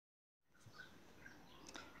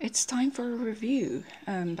It's time for a review.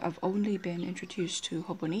 I've only been introduced to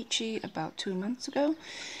Hobonichi about 2 months ago,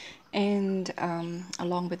 and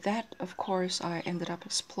along with that, of course, I ended up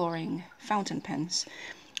exploring fountain pens.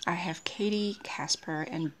 I have Katie, Casper,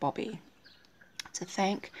 and Bobby to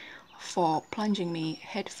thank for plunging me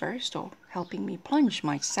headfirst, or helping me plunge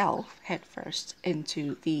myself headfirst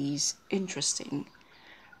into these interesting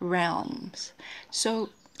realms. So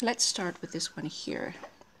let's start with this one here.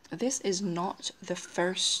 This is not the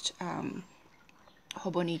first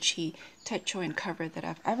Hobonichi Techo and cover that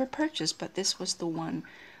I've ever purchased, but this was the one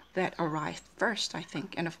that arrived first, I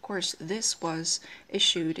think. And of course, this was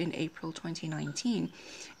issued in April 2019.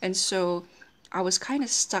 And so I was kind of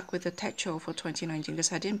stuck with the Techo for 2019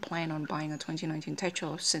 because I didn't plan on buying a 2019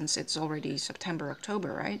 Techo since it's already September,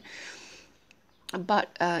 October, right? But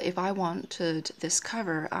if I wanted this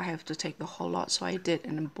cover, I have to take the whole lot. So I did,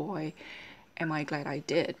 and boy, am I glad I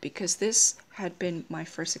did, because this had been my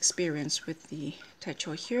first experience with the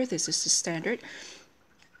Techo here. This is the standard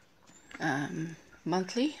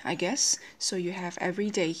monthly, I guess. So you have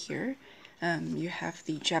every day here. You have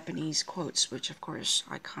the Japanese quotes, which of course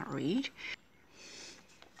I can't read.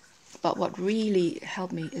 But what really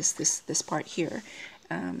helped me is this part here.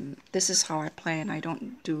 This is how I plan. I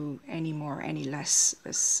don't do any more, any less.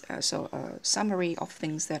 So a summary of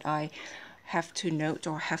things that I have to note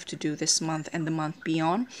or have to do this month and the month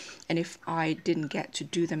beyond. And if I didn't get to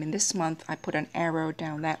do them in this month, I put an arrow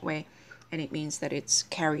down that way, and it means that it's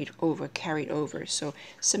carried over. So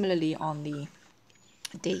similarly on the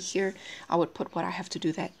day here, I would put what I have to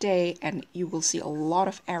do that day, and you will see a lot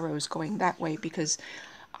of arrows going that way because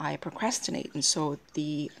I procrastinate. And so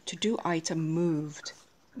the to-do item move,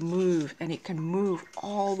 and it can move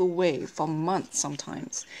all the way for months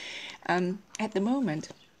sometimes. At the moment,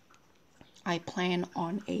 I plan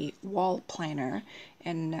on a wall planner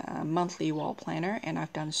and a monthly wall planner, and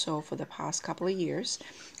I've done so for the past couple of years.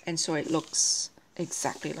 And so it looks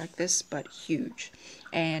exactly like this, but huge.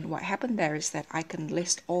 And what happened there is that I can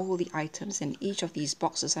list all the items in each of these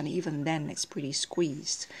boxes, and even then it's pretty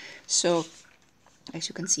squeezed. So as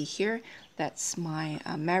you can see here, that's my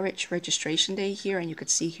marriage registration day here, and you could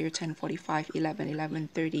see here 10:45, 11,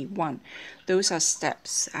 11:31. Those are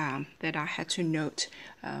steps that I had to note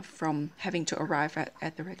from having to arrive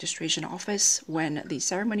at the registration office, when the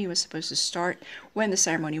ceremony was supposed to start, when the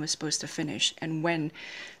ceremony was supposed to finish, and when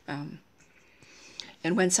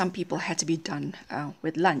some people had to be done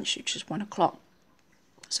with lunch, which is 1 o'clock.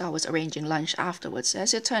 So I was arranging lunch afterwards.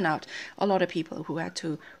 As it turned out, a lot of people who had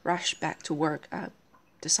to rush back to work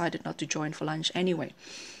decided not to join for lunch anyway.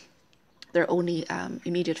 They're only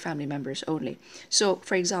immediate family members only. So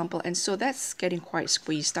for example, and so that's getting quite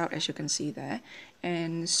squeezed out, as you can see there.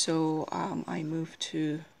 And so I moved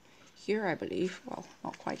to here, I believe. Well,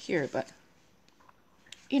 not quite here, but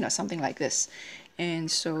you know, something like this.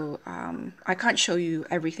 And so I can't show you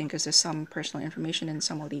everything because there's some personal information in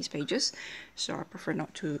some of these pages, so I prefer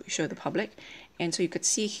not to show the public. And so you could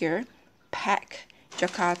see here, pack,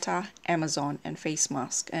 Jakarta, Amazon, and face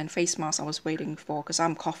mask. And face mask I was waiting for because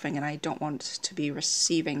I'm coughing and I don't want to be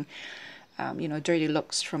receiving you know, dirty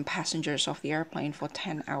looks from passengers off the airplane for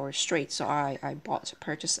 10 hours straight. So I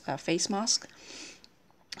purchased a face mask.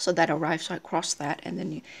 So that arrived, so I crossed that. And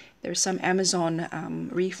then there's some Amazon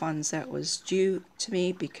refunds that was due to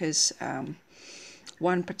me because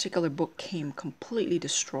one particular book came completely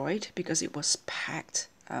destroyed because it was packed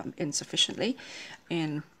insufficiently.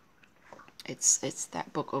 And it's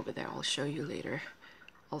that book over there. I'll show you later.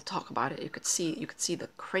 I'll talk about it. You could see the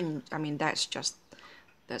cringe. I mean, that's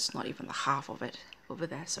not even the half of it over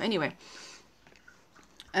there. So anyway,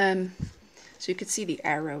 so you could see the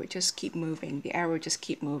arrow, it just keep moving. The arrow just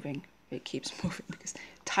keep moving. It keeps moving because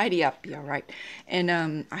tidy up, yeah, right. And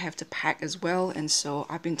I have to pack as well. And so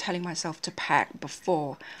I've been telling myself to pack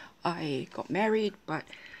before I got married, but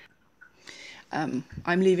I'm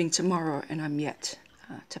leaving tomorrow and I'm yet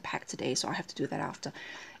to pack today. So I have to do that after.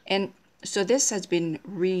 And so this has been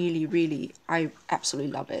really, I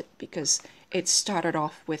absolutely love it because it started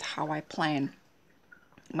off with how I plan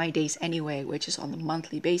my days anyway, which is on a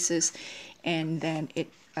monthly basis, and then it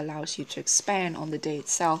allows you to expand on the day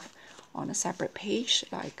itself on a separate page,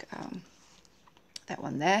 like that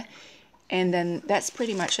one there. And then that's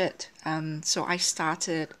pretty much it. So I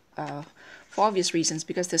started for obvious reasons,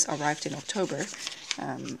 because this arrived in October.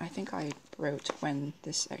 I think I wrote when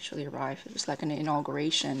this actually arrived. It was like an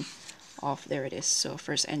inauguration of, there it is, so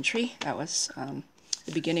first entry, that was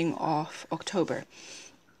the beginning of October.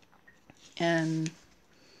 And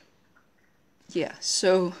yeah,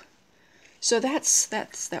 so that's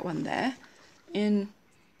that one there. And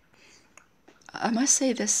I must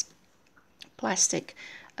say this plastic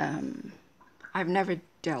I've never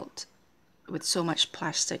dealt with so much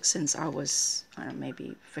plastic since I was, I don't know,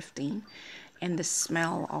 maybe 15. And the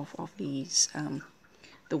smell of these,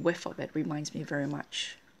 the whiff of it reminds me very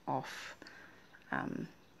much of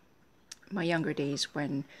my younger days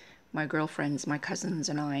when my girlfriends, my cousins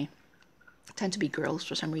and I, tend to be girls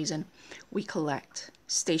for some reason, we collect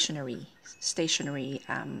stationery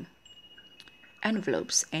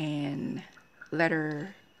envelopes and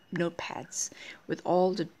letter notepads with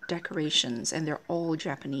all the decorations, and they're all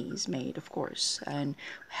Japanese made, of course, and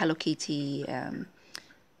Hello Kitty,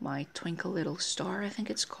 my Twinkle Little Star, I think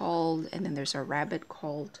it's called, and then there's a rabbit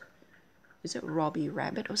called, is it Robbie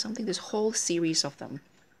Rabbit or something? There's a whole series of them.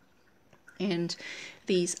 And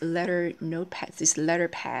these letter notepads, these letter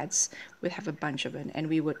pads, would have a bunch of it, and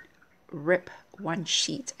we would rip one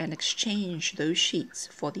sheet and exchange those sheets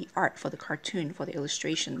for the art, for the cartoon, for the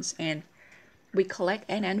illustrations. And we collect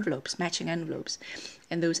envelopes, matching envelopes,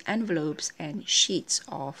 and those envelopes and sheets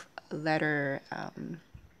of letter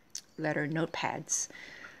notepads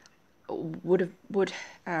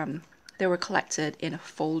they were collected in a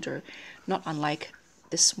folder, not unlike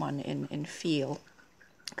this one in feel,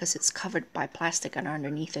 because it's covered by plastic, and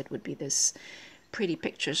underneath it would be this pretty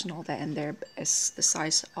pictures and all that, and they're as the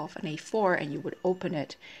size of an A4, and you would open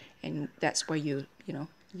it, and that's where you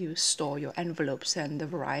store your envelopes and the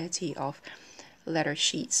variety of letter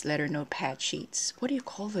sheets, letter notepad sheets. What do you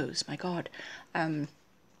call those? My God. And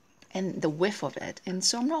the whiff of it. And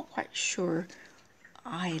so I'm not quite sure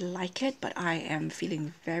I like it, but I am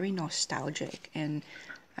feeling very nostalgic. And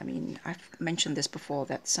I mean, I've mentioned this before,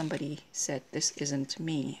 that somebody said this isn't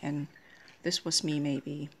me, and this was me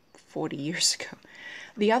maybe 40 years ago.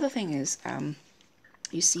 The other thing is,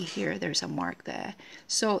 you see here, there's a mark there.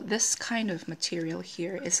 So this kind of material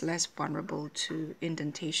here is less vulnerable to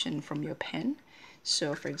indentation from your pen.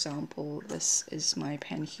 So for example, this is my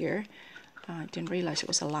pen here. I didn't realize it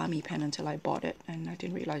was a Lamy pen until I bought it, and I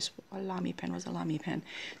didn't realize a Lamy pen was a Lamy pen.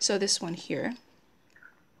 So this one here,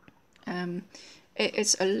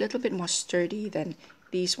 it's a little bit more sturdy than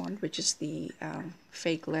these one, which is the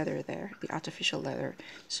fake leather there, the artificial leather.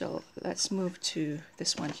 So let's move to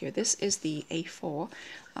this one here. This is the A4.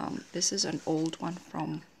 This is an old one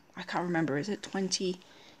from, I can't remember, is it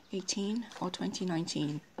 2018 or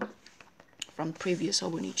 2019, from previous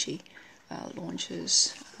Hobonichi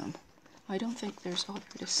launches. I don't think there's, oh, there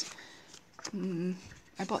it is.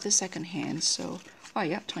 I bought this second hand, so, oh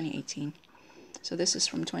yeah, 2018. So this is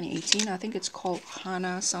from 2018. I think it's called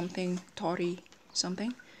Hana something, Tori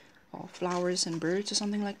something, or Flowers and Birds or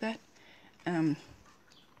something like that.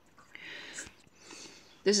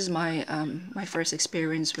 This is my my first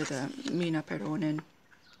experience with a Mina Perhonen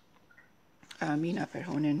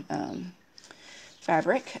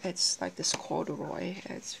fabric. It's like this corduroy.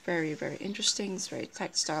 It's very, very interesting. It's very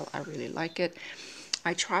textile. I really like it.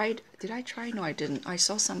 I tried, did I try? No, I didn't. I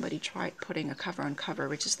saw somebody try putting a cover on cover,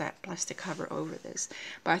 which is that plastic cover over this.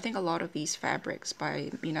 But I think a lot of these fabrics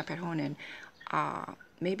by Mina Perhonen are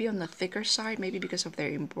maybe on the thicker side, maybe because of their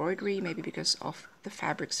embroidery, maybe because of the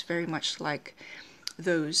fabrics very much like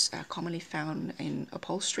those commonly found in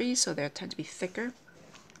upholstery, so they tend to be thicker.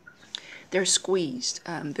 They're squeezed.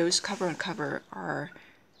 Those cover on cover are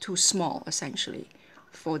too small, essentially,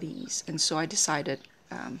 for these. And so I decided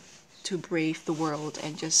to brave the world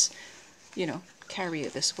and just, you know, carry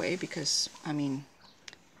it this way, because, I mean,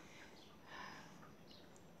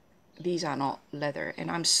 these are not leather, and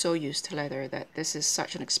I'm so used to leather that this is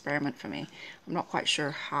such an experiment for me. I'm not quite sure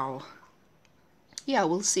how. Yeah,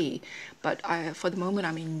 we'll see. But for the moment,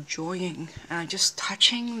 I'm enjoying just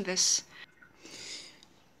touching this.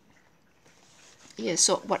 Yeah,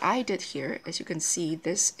 so what I did here, as you can see,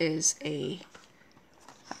 this is a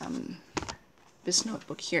this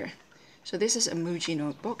notebook here. So this is a MUJI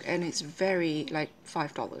notebook, and it's very, like,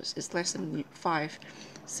 $5. It's less than 5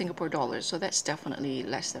 Singapore dollars, so that's definitely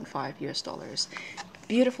less than 5 US dollars.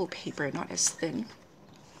 Beautiful paper, not as thin,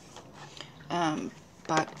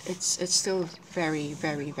 but it's still very,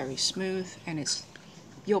 very, very smooth, and it's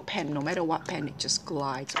your pen, no matter what pen, it just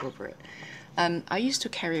glides over it. I used to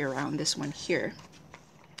carry around this one here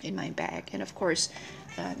in my bag, and of course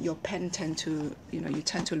your pen tend to, you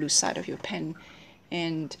tend to lose sight of your pen,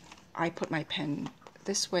 and I put my pen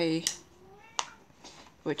this way,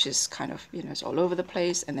 which is kind of, it's all over the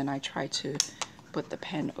place, and then I try to put the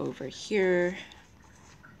pen over here,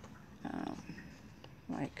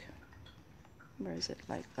 like, where is it,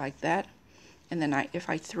 like that, and then if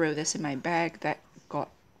I throw this in my bag, that got,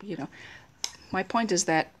 my point is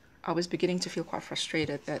that I was beginning to feel quite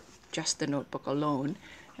frustrated that just the notebook alone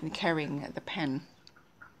and carrying the pen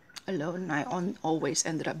alone, and I always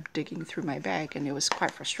ended up digging through my bag, and it was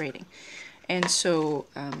quite frustrating. And so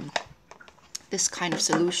this kind of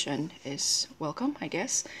solution is welcome, I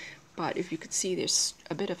guess. But if you could see, there's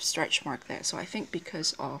a bit of stretch mark there. So I think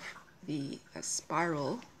because of the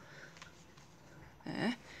spiral,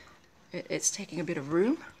 it's taking a bit of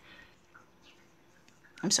room.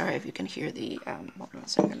 I'm sorry if you can hear the, hold on a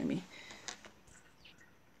second, let me,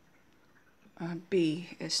 B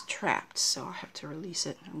is trapped, so I have to release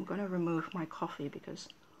it. I'm gonna remove my coffee because,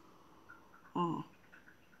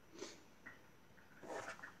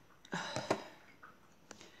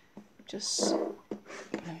 just,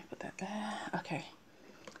 let me put that there, okay.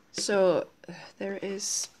 So there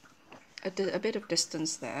is a bit of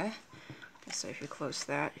distance there. So if you close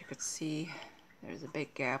that, you could see there's a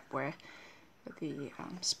big gap where the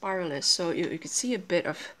spiral is. So you could see a bit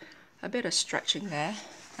of stretching there.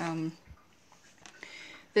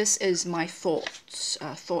 This is my thoughts,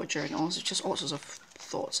 thought journals, just all sorts of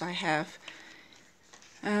thoughts I have.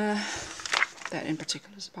 That in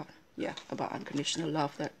particular is about, yeah, about unconditional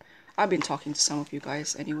love, that I've been talking to some of you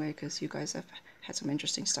guys anyway, because you guys have had some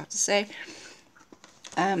interesting stuff to say.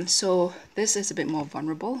 So this is a bit more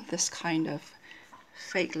vulnerable. This kind of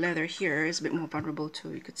fake leather here is a bit more vulnerable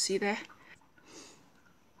too. You could see there.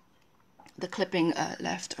 The clipping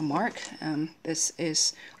left a mark. This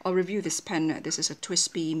is, I'll review this pen. This is a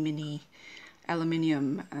Twisby Mini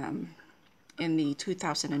Aluminium in the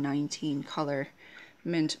 2019 color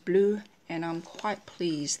mint blue, and I'm quite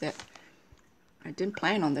pleased that I didn't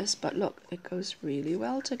plan on this, but look, it goes really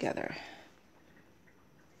well together.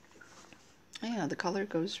 Yeah, the color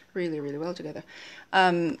goes really, really well together.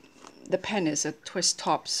 The pen is a twist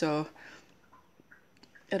top, so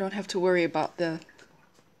I don't have to worry about the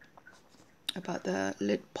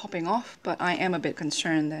lid popping off, but I am a bit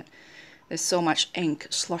concerned that there's so much ink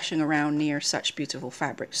sloshing around near such beautiful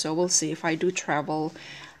fabric. So we'll see. If I do travel,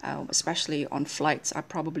 especially on flights, I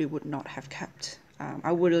probably would not have kept.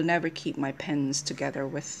 I will never keep my pens together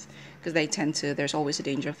with, because they tend to, there's always a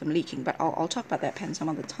danger of them leaking, but I'll talk about that pen some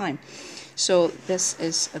other time. So this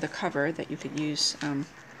is the cover that you could use.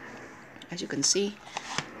 As you can see,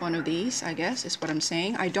 one of these, I guess, is what I'm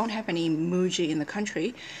saying. I don't have any MUJI in the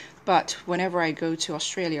country, but whenever I go to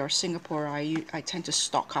Australia or Singapore, I tend to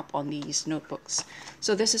stock up on these notebooks.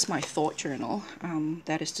 So this is my thought journal.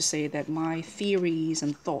 That is to say that my theories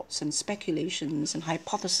and thoughts and speculations and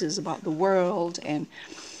hypotheses about the world and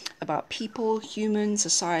about people, human,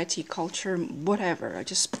 society, culture, whatever,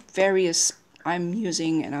 just various, I'm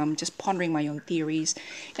using, and I'm just pondering my own theories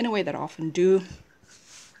in a way that I often do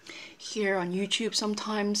here on YouTube,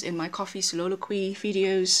 sometimes in my coffee soliloquy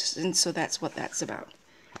videos, and so that's what that's about.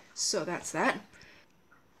 So that's that.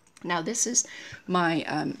 Now this is my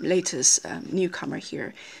latest newcomer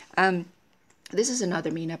here. This is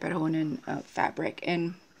another Mina Perhonen fabric,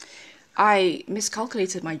 and I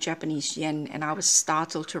miscalculated my Japanese yen, and I was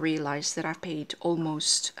startled to realize that I've paid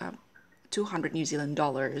almost 200 New Zealand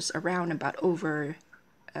dollars, around about over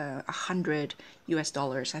 100 US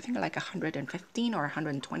dollars. I think like 115 or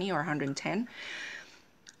 120 or 110.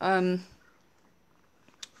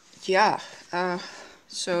 Yeah,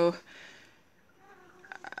 so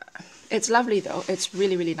it's lovely though. It's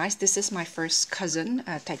really, really nice. This is my first cousin,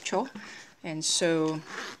 Techo, and so,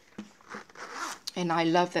 and I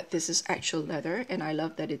love that this is actual leather, and I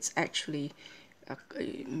love that it's actually,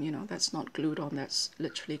 you know, that's not glued on, that's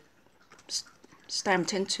literally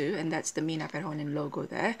stamped into, and that's the Mina Perhonen logo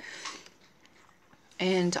there.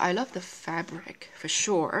 And I love the fabric for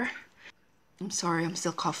sure. I'm sorry, I'm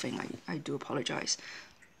still coughing. I do apologize.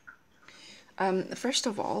 First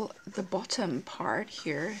of all, the bottom part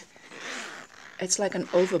here, it's like an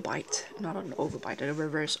overbite, not an overbite, a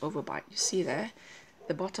reverse overbite. You see there?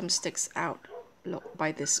 The bottom sticks out, look,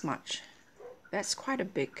 by this much. That's quite a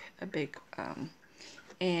big,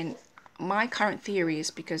 and my current theory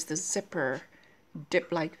is because the zipper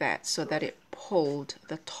dipped like that, so that it pulled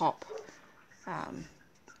the top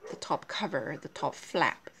cover, the top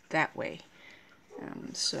flap that way.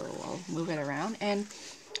 So I'll move it around, and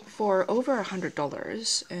for over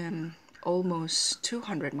 $100 and almost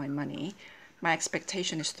 200 my money, my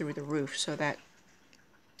expectation is through the roof. So that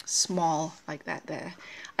small like that there,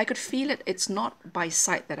 I could feel it. It's not by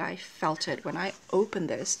sight that I felt it. When I opened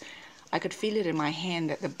this, I could feel it in my hand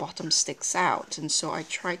that the bottom sticks out, and so I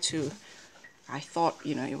tried to, I thought,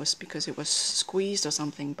 you know, it was because it was squeezed or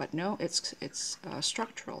something, but no, it's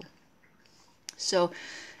structural. So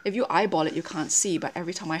if you eyeball it, you can't see, but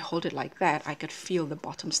every time I hold it like that, I could feel the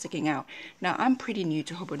bottom sticking out. Now, I'm pretty new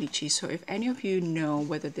to Hobonichi, so if any of you know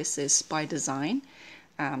whether this is by design,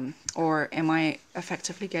 or am I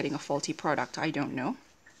effectively getting a faulty product, I don't know.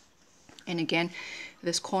 And again,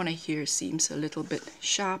 this corner here seems a little bit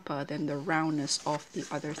sharper than the roundness of the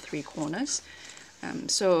other three corners.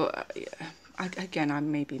 Again, I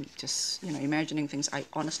may be just, imagining things. I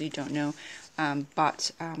honestly don't know.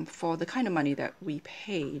 But for the kind of money that we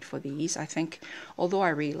paid for these, I think, although I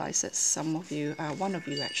realize that some of you, one of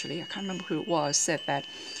you actually, I can't remember who it was, said that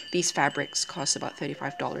these fabrics cost about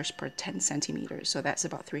 $35 per 10 centimeters. So that's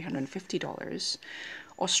about $350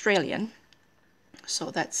 Australian.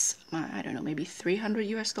 So that's, I don't know, maybe 300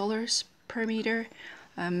 US dollars per meter.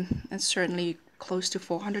 And certainly close to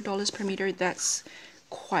 $400 per meter. That's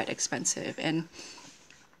quite expensive. And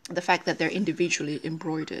the fact that they're individually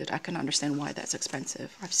embroidered, I can understand why that's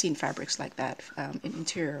expensive. I've seen fabrics like that in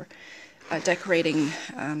interior decorating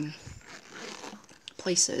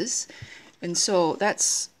places. And so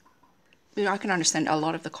that's, I can understand a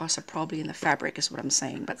lot of the costs are probably in the fabric is what I'm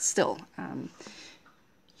saying, but still,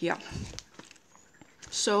 yeah.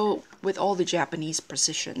 So with all the Japanese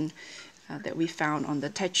precision that we found on the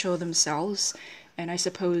Techo themselves, and I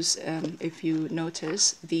suppose if you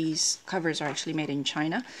notice, these covers are actually made in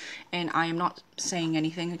China, and I am not saying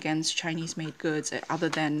anything against Chinese-made goods other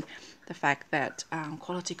than the fact that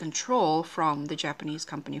quality control from the Japanese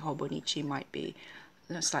company Hobonichi might be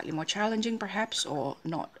slightly more challenging perhaps, or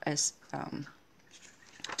not as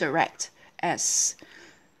direct as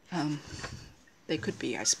they could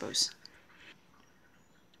be, I suppose.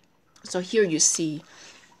 So here you see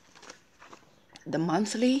the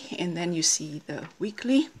monthly, and then you see the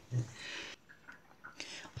weekly.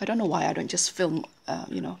 I don't know why I don't just film,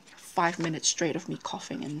 5 minutes straight of me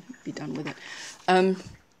coughing and be done with it. And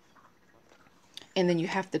then you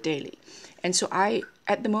have the daily. And so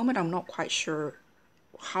at the moment, I'm not quite sure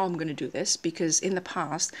how I'm going to do this, because in the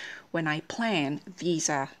past, when I plan, these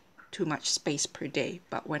are too much space per day.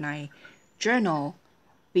 But when I journal,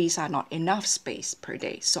 these are not enough space per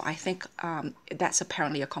day. So I think that's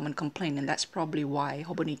apparently a common complaint, and that's probably why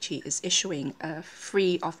Hobonichi is issuing a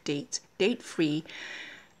date-free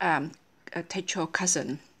Techo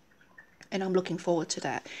cousin. And I'm looking forward to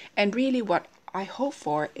that. And really what I hope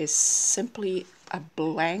for is simply a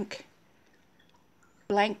blank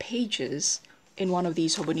pages in one of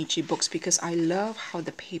these Hobonichi books, because I love how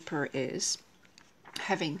the paper is,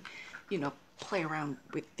 having, play around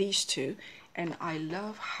with these two. And I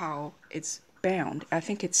love how it's bound. I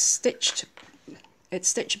think it's stitch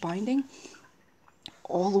binding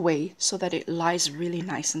all the way so that it lies really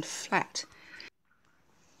nice and flat.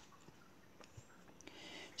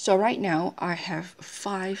 So right now I have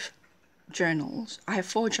 5 journals. I have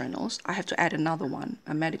 4 journals. I have to add another one,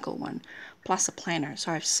 a medical one, plus a planner.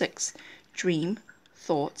 So I have 6: dream,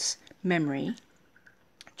 thoughts, memory,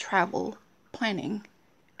 travel, planning,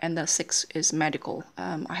 and the 6th is medical.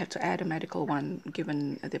 I have to add a medical one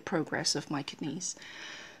given the progress of my kidneys.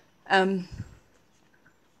 I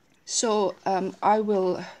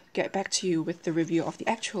will get back to you with the review of the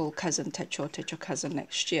actual cousin Techo cousin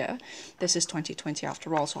next year. This is 2020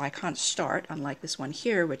 after all, so I can't start, unlike this one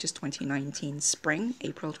here, which is 2019 spring,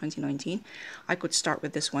 April 2019. I could start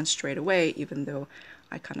with this one straight away, even though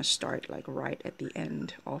I kind of start like right at the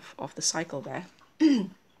end of the cycle there.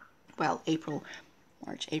 Well,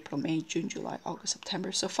 March, April, May, June, July, August,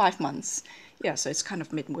 September. So 5 months. Yeah, so it's kind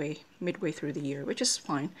of midway through the year, which is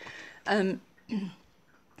fine. But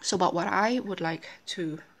what I would like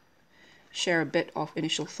to share a bit of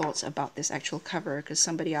initial thoughts about this actual cover, because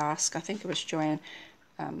somebody asked, I think it was Joanne,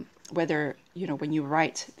 whether, when you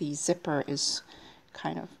write, the zipper is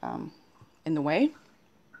kind of in the way.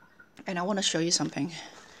 And I want to show you something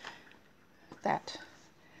that,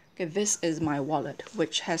 okay, this is my wallet,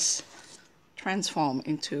 which has transformed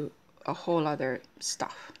into a whole other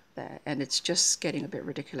stuff there, and it's just getting a bit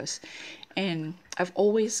ridiculous. And I've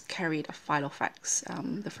always carried a Filofax.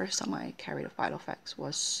 The first time I carried a Filofax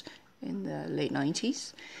was in the late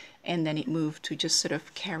 90s, and then it moved to just sort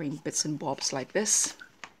of carrying bits and bobs like this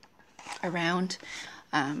around.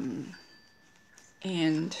 And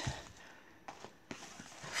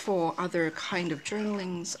for other kind of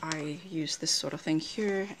journalings, I use this sort of thing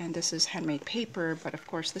here, and this is handmade paper, but of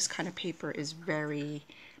course this kind of paper is very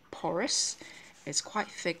porous. It's quite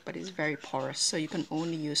thick, but it's very porous, so you can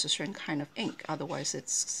only use a certain kind of ink, otherwise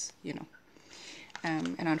it's,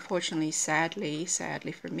 and unfortunately, sadly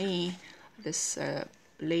for me, this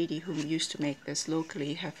lady who used to make this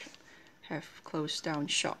locally have closed down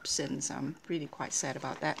shop since. I'm really quite sad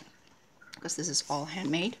about that, because this is all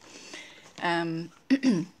handmade. And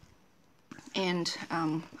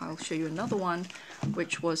I'll show you another one,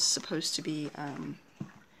 which was supposed to be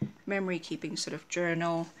memory keeping sort of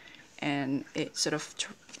journal, and it sort of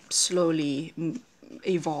slowly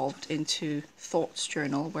evolved into thoughts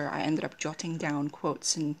journal, where I ended up jotting down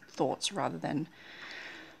quotes and thoughts rather than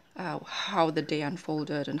how the day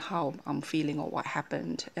unfolded and how I'm feeling or what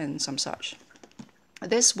happened and some such.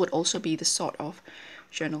 This would also be the sort of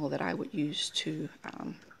journal that I would use to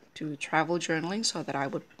do travel journaling, so that I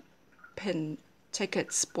would pin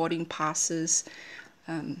tickets, boarding passes,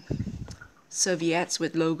 serviettes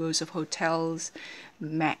with logos of hotels,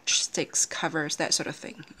 matchsticks, covers, that sort of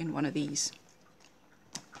thing in one of these.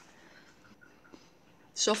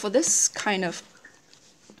 So for this kind of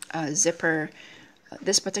zipper,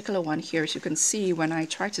 this particular one here, as you can see, when I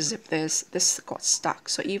tried to zip this got stuck.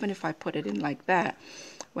 So even if I put it in like that,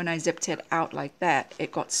 when I zipped it out like that,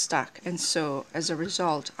 it got stuck. And so as a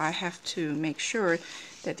result, I have to make sure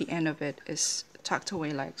that the end of it is tucked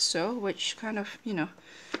away like so, which kind of, you know,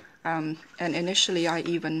 and initially I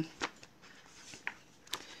even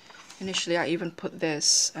put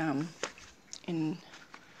this in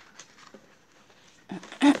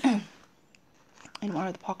in one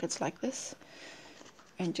of the pockets like this,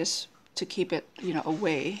 and just to keep it, you know,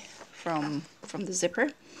 away from the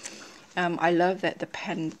zipper. I love that the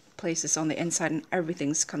pen places on the inside and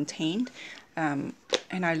everything's contained, and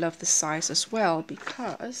I love the size as well,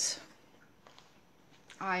 because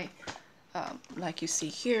like you see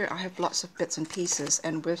here, I have lots of bits and pieces,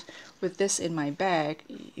 and with this in my bag,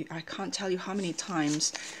 I can't tell you how many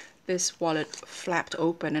times this wallet flapped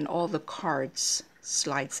open and all the cards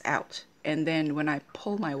slides out, and then when I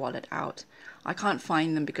pull my wallet out, I can't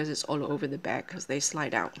find them because it's all over the bag because they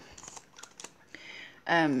slide out.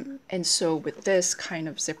 And so with this kind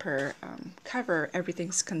of zipper cover,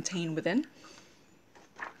 everything's contained within.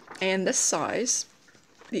 And this size,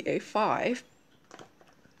 the A5,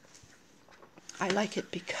 I like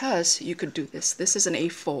it because you could do this. This is an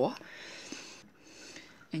A4,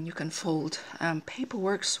 and you can fold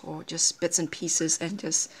paperworks or just bits and pieces and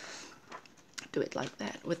just do it like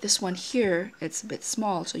that. With this one here, it's a bit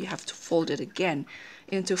small, so you have to fold it again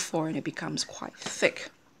into 4, and it becomes quite thick.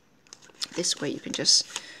 This way you can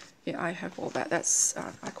just, yeah, I have all that. That's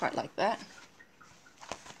I quite like that.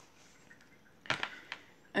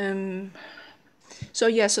 So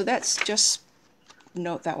yeah, so that's just,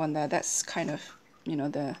 note that one there. That's kind of, you know,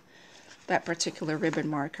 that particular ribbon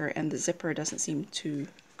marker, and the zipper doesn't seem to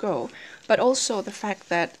go. But also the fact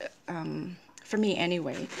that for me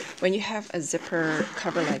anyway, when you have a zipper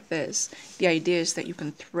cover like this, the idea is that you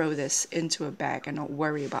can throw this into a bag and not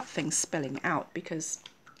worry about things spilling out, because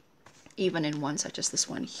even in one such as this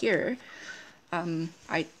one here,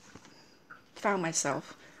 I found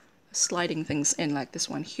myself sliding things in like this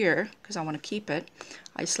one here because I want to keep it.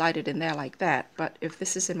 I slide it in there like that, but if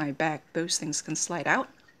this is in my bag, those things can slide out.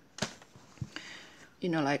 You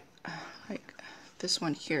know, like this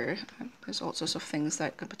one here, there's all sorts of things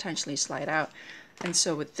that could potentially slide out. And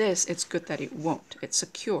so with this, it's good that it won't. It's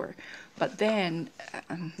secure. But then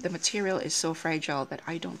the material is so fragile that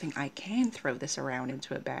I don't think I can throw this around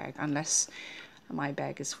into a bag unless my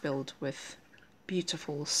bag is filled with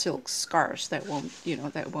beautiful silk scarves that won't, you know,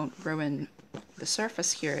 that won't ruin the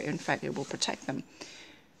surface here. In fact, it will protect them.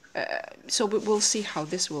 So we'll see how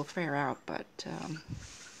this will fare out. But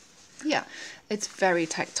yeah, it's very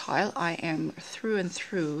tactile. I am through and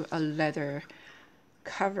through a leather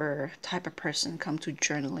cover type of person, come to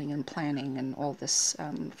journaling and planning and all this.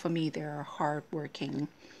 For me, there are hard-working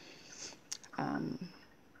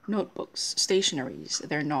notebooks, stationaries.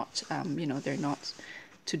 They're not, you know, they're not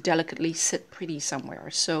to delicately sit pretty somewhere.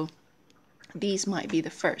 So these might be the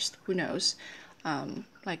first, who knows.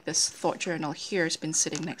 Like this thought journal here has been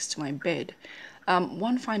sitting next to my bed.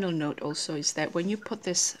 One final note also is that when you put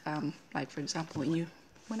this, like for example,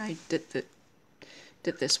 when I did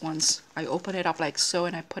this once, I opened it up like so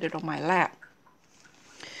and I put it on my lap.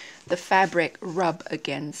 The fabric rubbed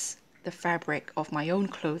against the fabric of my own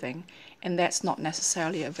clothing, and that's not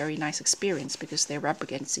necessarily a very nice experience because they rub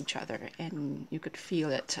against each other and you could feel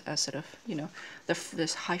it sort of, you know,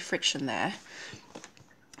 this high friction there.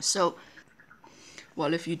 So,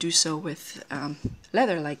 well, if you do so with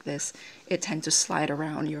leather like this, it tends to slide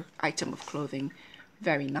around your item of clothing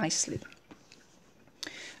very nicely.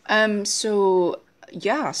 So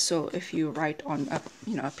yeah, so if you write on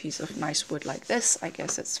a piece of nice wood like this, I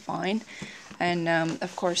guess it's fine. And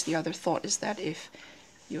of course the other thought is that if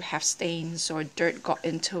you have stains or dirt got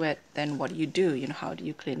into it, then what do? You know, how do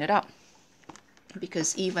you clean it up?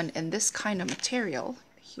 Because even in this kind of material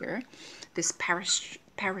here, this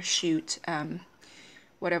parachute,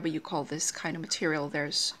 whatever you call this kind of material,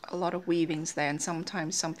 there's a lot of weavings there, and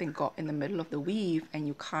sometimes something got in the middle of the weave and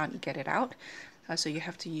you can't get it out. So you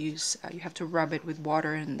have to rub it with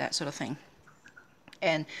water and that sort of thing.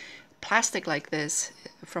 And plastic like this,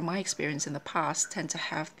 from my experience in the past, tend to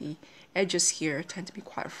have the edges here tend to be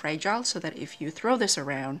quite fragile, so that if you throw this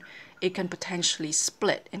around, it can potentially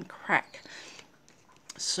split and crack.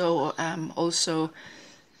 So also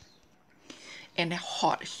in a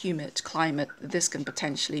hot, humid climate, this can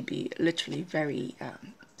potentially be literally very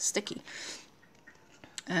sticky.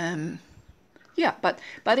 Yeah, but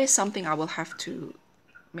it's something I will have to,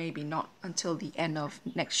 maybe not until the end of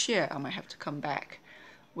next year, I might have to come back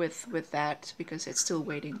with that, because it's still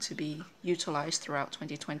waiting to be utilized throughout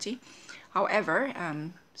 2020. However,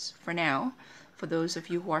 for now, for those of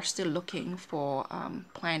you who are still looking for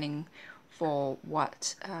planning for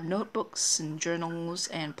what notebooks and journals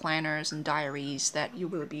and planners and diaries that you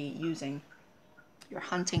will be using, you're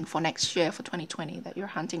hunting for next year, for 2020, that you're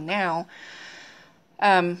hunting now,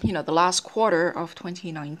 you know, the last quarter of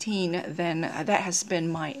 2019, then that has been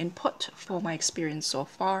my input for my experience so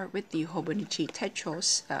far with the Hobonichi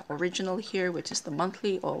Techo's original here, which is the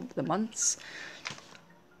monthly or the months.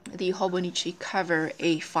 The Hobonichi cover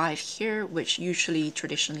A5 here, which usually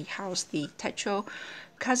traditionally house the Techo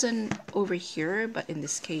cousin over here, but in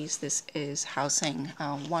this case this is housing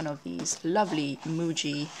one of these lovely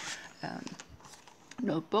MUJI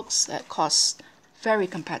notebooks that costs very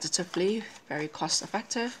competitively, very cost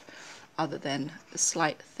effective, other than the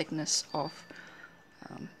slight thickness of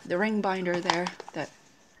the ring binder there that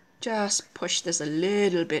just push this a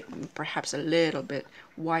little bit, perhaps a little bit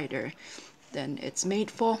wider than it's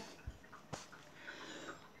made for.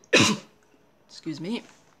 Excuse me.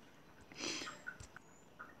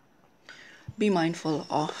 Be mindful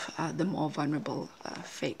of the more vulnerable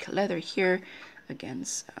fake leather here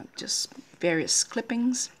against just various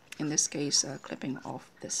clippings. In this case, a clipping of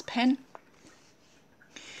this pen.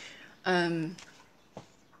 And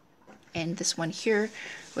this one here,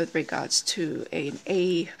 with regards to an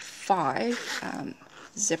A5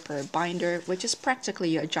 zipper binder, which is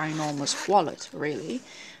practically a ginormous wallet, really.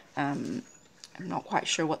 I'm not quite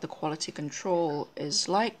sure what the quality control is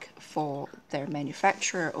like for their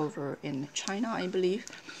manufacturer over in China, I believe.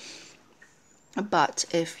 But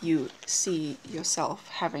if you see yourself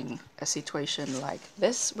having a situation like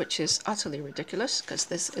this, which is utterly ridiculous, because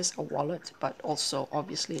this is a wallet, but also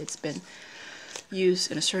obviously it's been used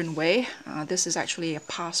in a certain way. This is actually a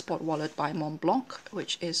passport wallet by Montblanc,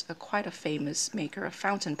 which is quite a famous maker of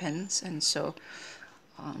fountain pens. And so,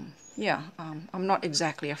 yeah, I'm not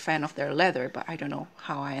exactly a fan of their leather, but I don't know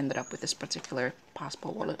how I ended up with this particular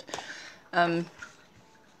passport wallet. Then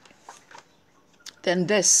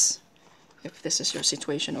this, if this is your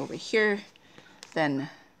situation over here, then,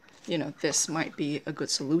 you know, this might be a good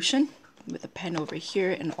solution with a pen over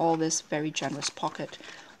here and all this very generous pocket.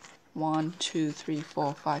 1, 2, 3,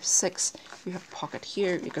 4, 5, 6. You have a pocket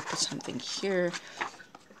here. You could put something here.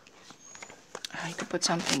 You could put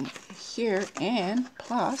something here, and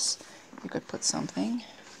plus you could put something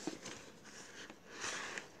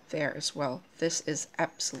there as well. This is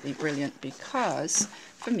absolutely brilliant because,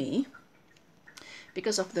 for me,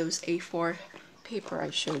 because of those A4 paper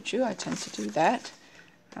I showed you, I tend to do that.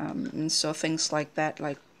 And so things like that,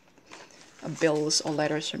 like bills or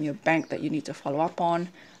letters from your bank that you need to follow up on,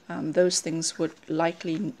 those things would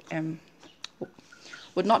likely,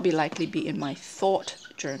 would not be likely be in my thought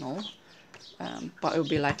journal, but it would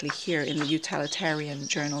be likely here in the utilitarian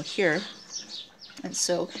journal here. And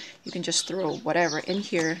so you can just throw whatever in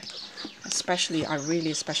here, especially, I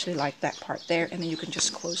really especially like that part there, and then you can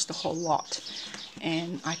just close the whole lot.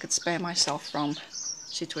 And I could spare myself from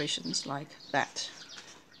situations like that.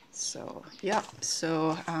 So yeah,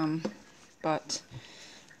 so but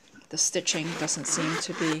the stitching doesn't seem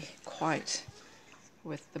to be quite,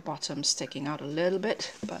 with the bottom sticking out a little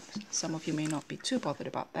bit, but some of you may not be too bothered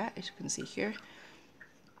about that. As you can see here,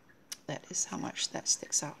 that is how much that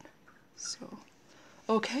sticks out. So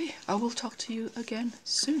okay, I will talk to you again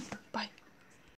soon. Bye.